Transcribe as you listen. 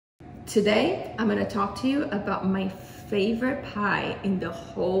Today, I'm gonna talk to you about my favorite pie in the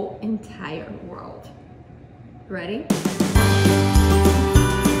whole entire world. Ready?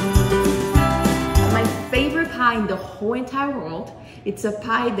 My favorite pie in the whole entire world, it's a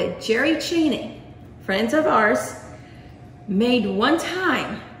pie that Jerry Cheney, friends of ours, made one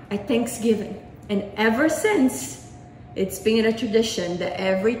time at Thanksgiving. And ever since, it's been a tradition that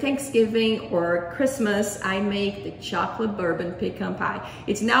every Thanksgiving or Christmas, I make the chocolate bourbon pecan pie.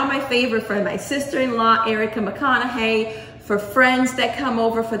 It's now my favorite for my sister-in-law, Camila McConaughey, for friends that come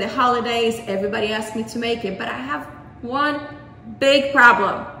over for the holidays. Everybody asks me to make it, but I have one big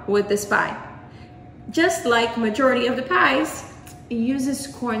problem with this pie. Just like majority of the pies, it uses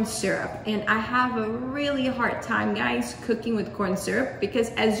corn syrup. And I have a really hard time, guys, cooking with corn syrup because,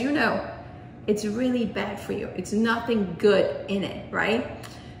 as you know, it's really bad for you. It's nothing good in it, right?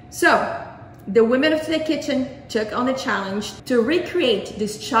 So the women of the kitchen took on the challenge to recreate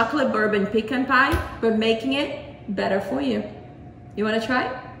this chocolate bourbon pecan pie, but making it better for you. You wanna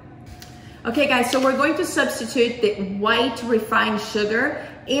try? Okay guys, so we're going to substitute the white refined sugar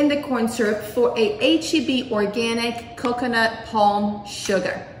in the corn syrup for a H-E-B organic coconut palm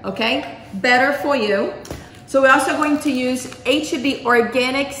sugar, okay? Better for you. So we're also going to use H-E-B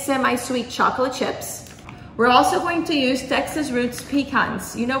organic semi-sweet chocolate chips. We're also going to use Texas Roots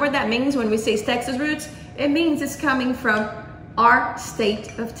Pecans. You know what that means when we say Texas Roots? It means it's coming from our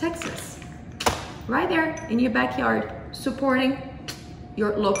state of Texas. Right there in your backyard, supporting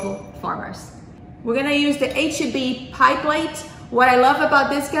your local farmers. We're gonna use the H-E-B pie plate. What I love about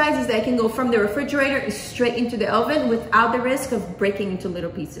this, guys, is that it can go from the refrigerator straight into the oven without the risk of breaking into little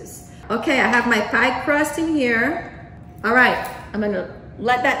pieces. Okay, I have my pie crust in here. All right, I'm gonna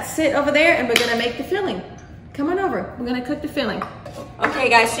let that sit over there and we're gonna make the filling. Come on over, we're gonna cook the filling. Okay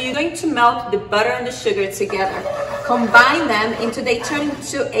guys, so you're going to melt the butter and the sugar together. Combine them until they turn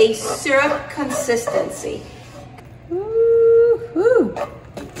into a syrup consistency. Woo-hoo.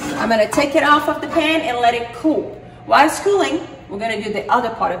 I'm gonna take it off of the pan and let it cool. While it's cooling, we're gonna do the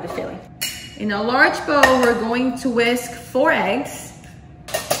other part of the filling. In a large bowl, we're going to whisk 4 eggs.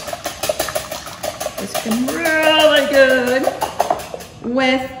 Whisk them really good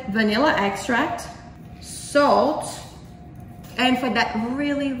with vanilla extract, salt, and for that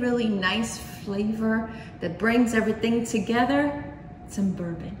really, really nice flavor that brings everything together, some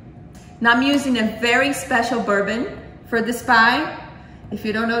bourbon. Now I'm using a very special bourbon for this pie. If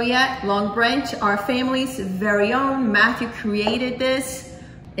you don't know yet, Long Branch, our family's very own. Matthew created this,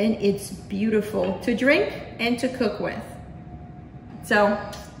 and it's beautiful to drink and to cook with. So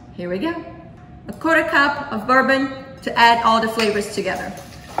here we go. A 1/4 cup of bourbon to add all the flavors together.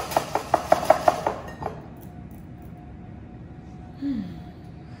 It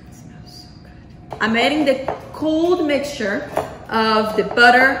smells so good. I'm adding the cooled mixture of the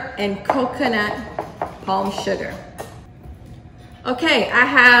butter and coconut palm sugar. Okay, I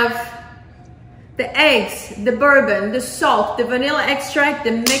have the eggs, the bourbon, the salt, the vanilla extract,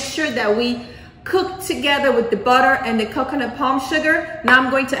 the mixture that we cooked together with the butter and the coconut palm sugar. Now I'm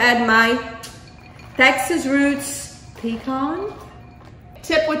going to add my Texas Roots Pecan.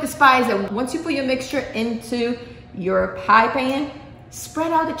 Tip with this pie is that once you put your mixture into your pie pan,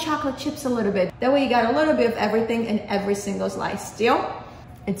 spread out the chocolate chips a little bit. That way you got a little bit of everything in every single slice. Deal?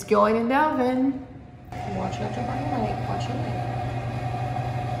 It's going in the oven. Watch out your light, watch your light.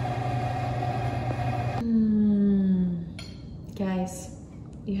 Guys,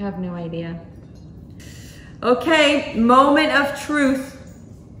 you have no idea. Okay, moment of truth.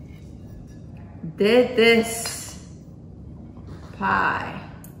 Did this pie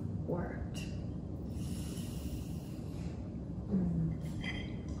worked?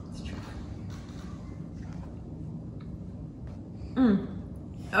 Let's try.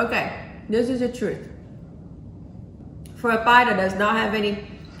 Okay, this is the truth. For a pie that does not have any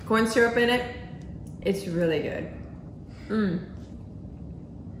corn syrup in it, it's really good.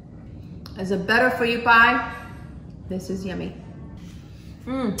 As a better for you pie, this is yummy.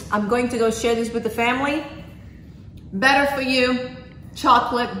 I'm going to go share this with the family. Better for you,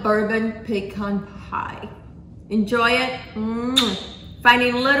 chocolate bourbon pecan pie. Enjoy it.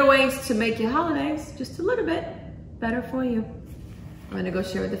 Finding little ways to make your holidays just a little bit better for you. I'm gonna go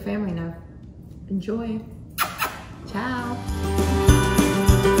share with the family now. Enjoy. Ciao.